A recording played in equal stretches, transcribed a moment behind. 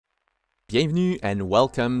Bienvenue and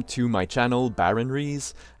welcome to my channel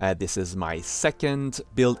Baronneries. This is my second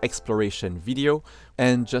build exploration video,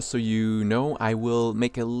 and just so you know, I will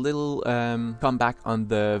make a little comeback on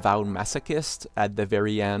the Vowed Masochist at the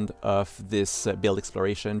very end of this build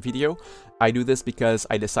exploration video. I do this because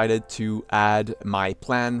I decided to add my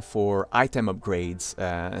plan for item upgrades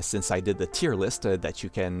since I did the tier list that you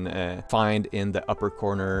can find in the upper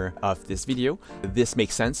corner of this video. This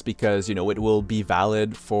makes sense because, you know, it will be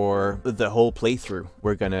valid for the whole playthrough.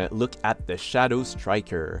 We're gonna look at the Shadow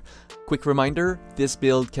Striker. Quick reminder, this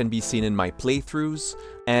build can be seen in my playthroughs,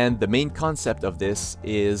 and the main concept of this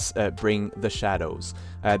is bring the shadows.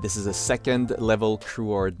 This is a second level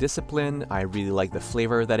Cruor Discipline. I really like the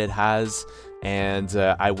flavor that it has, and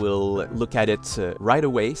I will look at it right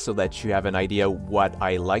away so that you have an idea what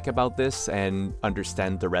I like about this and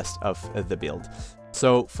understand the rest of the build.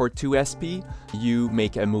 So for 2 SP, you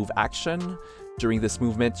make a move action. During this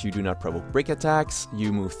movement, you do not provoke break attacks,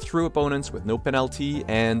 you move through opponents with no penalty,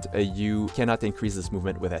 and you cannot increase this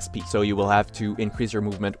movement with SP. So you will have to increase your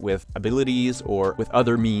movement with abilities or with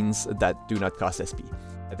other means that do not cost SP.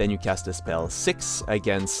 Then you cast a spell 6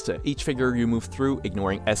 against each figure you move through,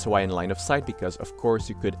 ignoring SOI in line of sight, because of course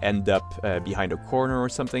you could end up behind a corner or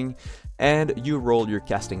something. And you roll your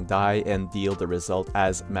casting die and deal the result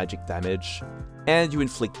as magic damage, and you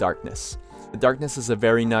inflict darkness. Darkness is a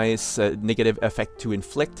very nice negative effect to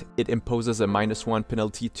inflict. It imposes a -1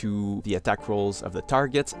 penalty to the attack rolls of the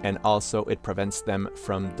target, and also it prevents them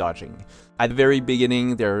from dodging. At the very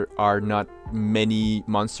beginning, there are not many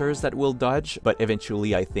monsters that will dodge, but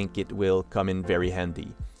eventually I think it will come in very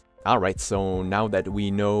handy. Alright, so now that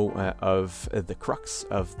we know of the crux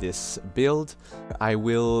of this build, I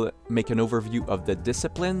will make an overview of the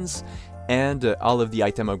disciplines and all of the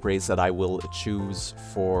item upgrades that I will choose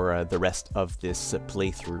for the rest of this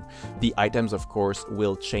playthrough. The items, of course,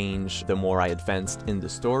 will change the more I advance in the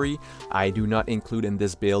story. I do not include in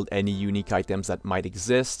this build any unique items that might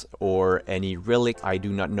exist or any relic. I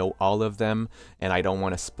do not know all of them, and I don't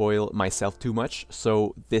want to spoil myself too much,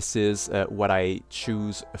 so this is what I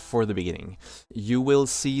choose for the beginning. You will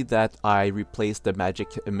see that I replaced the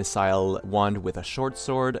magic missile wand with a short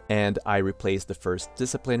sword, and I replaced the first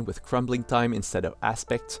discipline with crumbling time instead of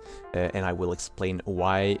aspect, and I will explain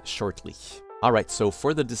why shortly. Alright, so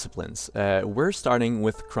for the disciplines, we're starting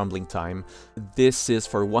with crumbling time. This is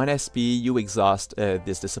for 1 SP, you exhaust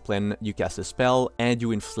this discipline, you cast a spell, and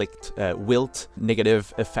you inflict wilt,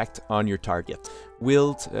 negative effect on your target.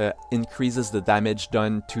 Wilt increases the damage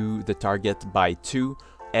done to the target by 2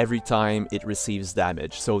 every time it receives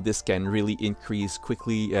damage, so this can really increase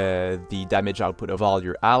quickly the damage output of all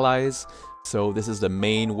your allies. So this is the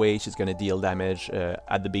main way she's going to deal damage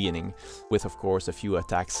at the beginning, with of course a few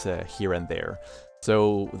attacks here and there.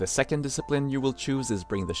 So the second discipline you will choose is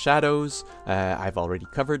Bring the Shadows. I've already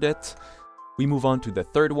covered it. We move on to the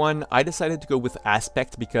third one. I decided to go with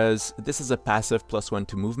Aspect because this is a passive +1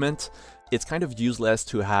 to movement. It's kind of useless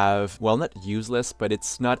to have, well, not useless, but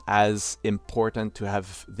it's not as important to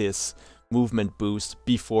have this movement boost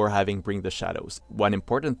before having Bring the Shadows. One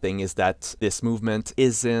important thing is that this movement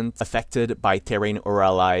isn't affected by terrain or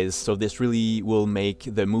allies, so this really will make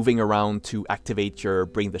the moving around to activate your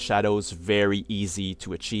Bring the Shadows very easy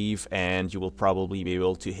to achieve, and you will probably be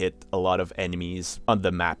able to hit a lot of enemies on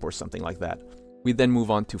the map or something like that. We then move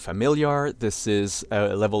on to Familiar. This is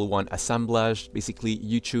a level 1 assemblage. Basically,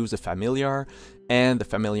 you choose a Familiar, and the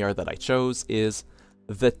Familiar that I chose is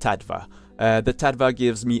the Tadva. The Tadva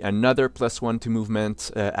gives me another +1 to movement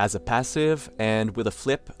as a passive, and with a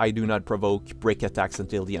flip, I do not provoke break attacks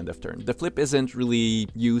until the end of turn. The flip isn't really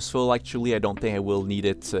useful, actually. I don't think I will need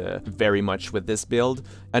it very much with this build.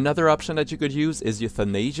 Another option that you could use is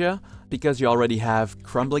Euthanasia, because you already have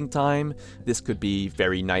Crumbling Time. This could be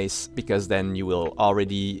very nice, because then you will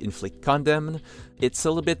already inflict Condemn. It's a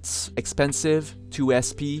little bit expensive, 2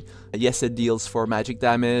 SP. Yes, it deals 4 magic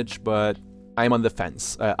damage, but I'm on the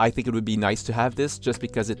fence. I think it would be nice to have this just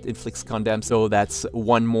because it inflicts condemn, so that's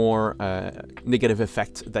one more negative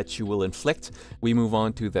effect that you will inflict. We move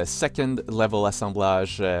on to the second level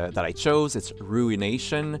assemblage that I chose. It's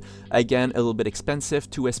Ruination. Again, a little bit expensive,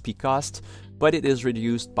 2 SP cost, but it is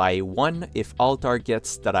reduced by 1 if all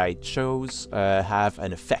targets that I chose have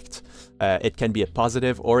an effect. It can be a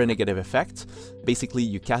positive or a negative effect. Basically,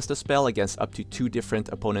 you cast a spell against up to 2 different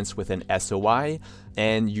opponents with an SOI,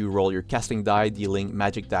 and you roll your casting die, dealing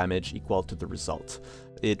magic damage equal to the result.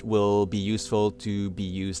 It will be useful to be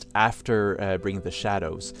used after Bring the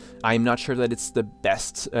Shadows. I'm not sure that it's the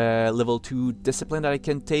best level 2 discipline that I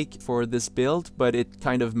can take for this build, but it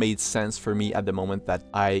kind of made sense for me at the moment that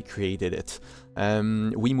I created it.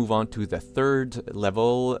 We move on to the third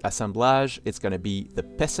level assemblage. It's going to be the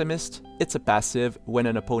Pessimist. It's a passive. When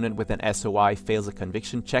an opponent with an SOI fails a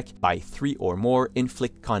conviction check by 3 or more,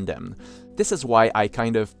 inflict condemn. This is why I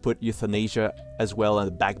kind of put Euthanasia as well on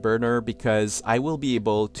the back burner, because I will be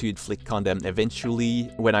able to inflict condemn eventually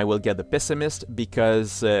when I will get the Pessimist,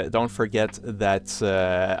 because don't forget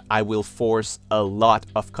that I will force a lot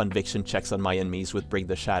of conviction checks on my enemies with Bring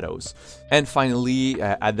the Shadows. And finally,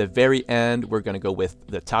 at the very end, we're going to go with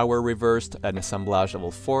the Tower Reversed, an assemblage level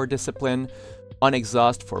 4 discipline. On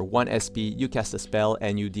exhaust, for 1 SP, you cast a spell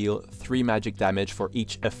and you deal 3 magic damage for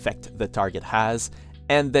each effect the target has,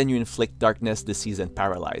 and then you inflict Darkness, Disease, and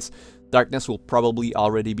Paralyze. Darkness will probably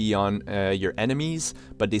already be on your enemies,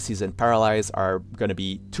 but Disease and Paralyze are going to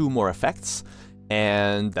be 2 more effects,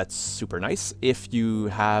 and that's super nice. If you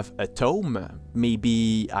have a tome,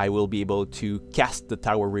 maybe I will be able to cast the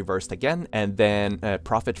Tower Reversed again, and then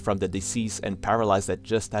profit from the Disease and Paralyze that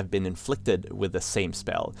just have been inflicted with the same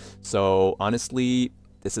spell. So honestly,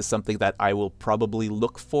 this is something that I will probably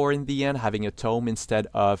look for in the end, having a tome instead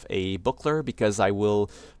of a buckler, because I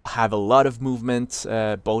will have a lot of movement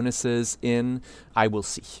bonuses in. I will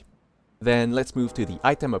see. Then let's move to the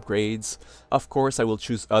item upgrades. Of course, I will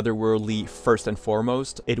choose Otherworldly first and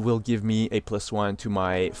foremost. It will give me a +1 to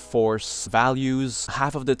my force values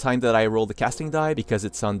half of the time that I roll the casting die, because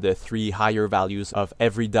it's on the 3 higher values of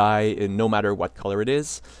every die, no matter what color it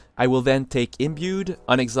is. I will then take Imbued.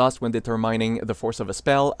 On exhaust, when determining the force of a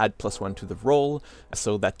spell, add +1 to the roll,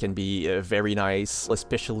 so that can be very nice,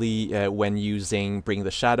 especially when using Bring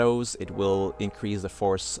the Shadows. It will increase the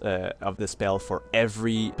force of the spell for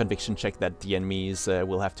every conviction check that the enemies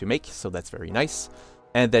will have to make, so that's very nice.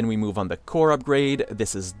 And then we move on the core upgrade.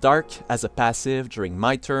 This is Dark. As a passive, during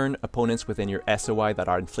my turn, opponents within your SOI that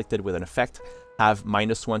are inflicted with an effect have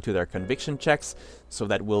 -1 to their conviction checks, so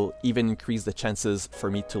that will even increase the chances for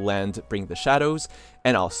me to land Bring the Shadows.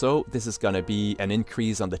 And also, this is gonna be an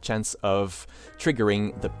increase on the chance of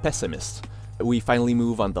triggering the Pessimist. We finally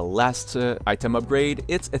move on the last item upgrade.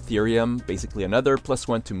 It's Ethereum, basically another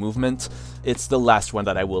 +1 to movement. It's the last one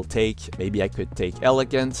that I will take. Maybe I could take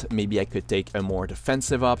Elegant, maybe I could take a more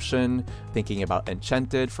defensive option, thinking about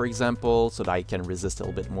Enchanted, for example, so that I can resist a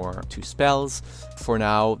little bit more to spells. For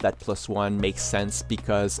now, that +1 makes sense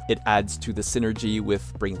because it adds to the synergy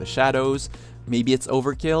with Bring the Shadows. Maybe it's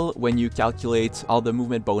overkill. When you calculate all the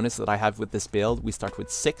movement bonus that I have with this build, we start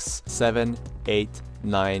with 6, 7, 8,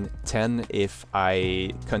 9, 10 if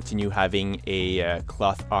I continue having a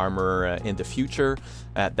cloth armor in the future.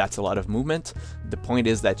 That's a lot of movement. The point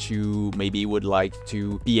is that you maybe would like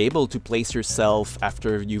to be able to place yourself,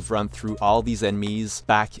 after you've run through all these enemies,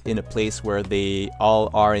 back in a place where they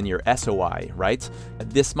all are in your SOI, right?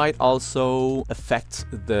 This might also affect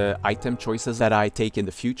the item choices that I take in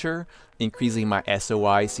the future. Increasing my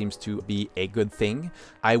SOI seems to be a good thing.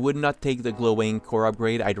 I would not take the glowing core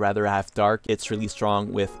upgrade. I'd rather have Dark. It's really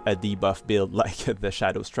strong with a debuff build like the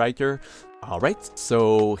Shadow Striker. Alright,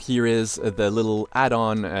 so here is the little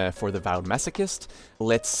add-on for the Vowed Masochist.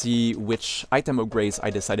 Let's see which item upgrades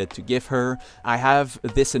I decided to give her. I have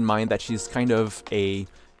this in mind, that she's kind of a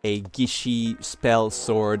Gishi spell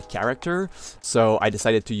sword character, so I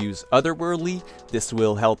decided to use Otherworldly. This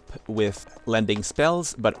will help with lending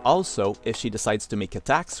spells, but also if she decides to make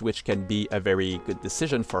attacks, which can be a very good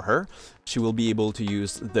decision for her, she will be able to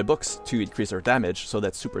use the books to increase her damage, so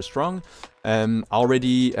that's super strong.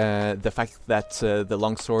 Already the fact that the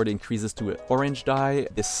longsword increases to an orange die,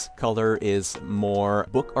 this color is more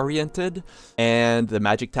book oriented, and the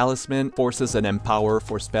magic talisman forces an empower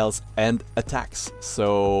for spells and attacks.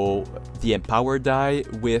 So the empower die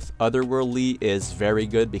with Otherworldly is very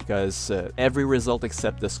good, because every result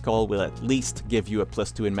except the skull will at least give you a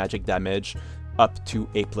 +2 in magic damage, up to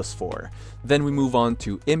a +4. Then we move on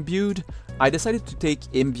to Imbued. I decided to take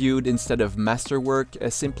Imbued instead of Masterwork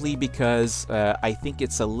simply because I think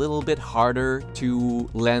it's a little bit harder to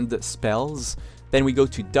lend spells. Then we go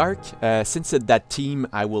to Dark. Since it's that team,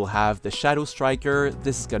 I will have the Shadow Striker.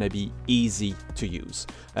 This is gonna be easy to use.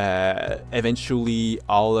 Eventually,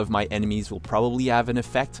 all of my enemies will probably have an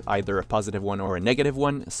effect, either a positive one or a negative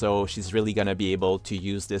one, so she's really gonna be able to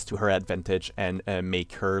use this to her advantage and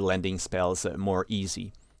make her lending spells more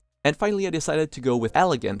easy. And finally, I decided to go with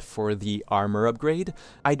Elegant for the armor upgrade.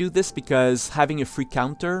 I do this because having a free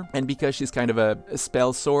counter, and because she's kind of a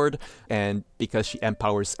spell sword, and because she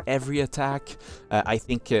empowers every attack, I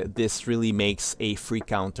think this really makes a free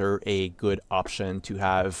counter a good option to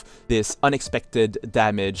have this unexpected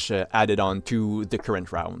damage added on to the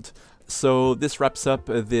current round. so this wraps up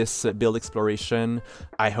this build exploration.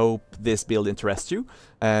 I hope this build interests you.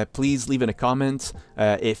 Please leave in a comment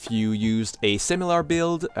if you used a similar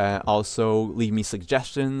build. Also leave me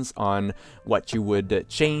suggestions on what you would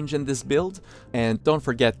change in this build. And don't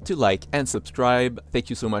forget to like and subscribe. Thank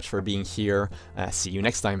you so much for being here. See you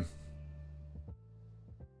next time.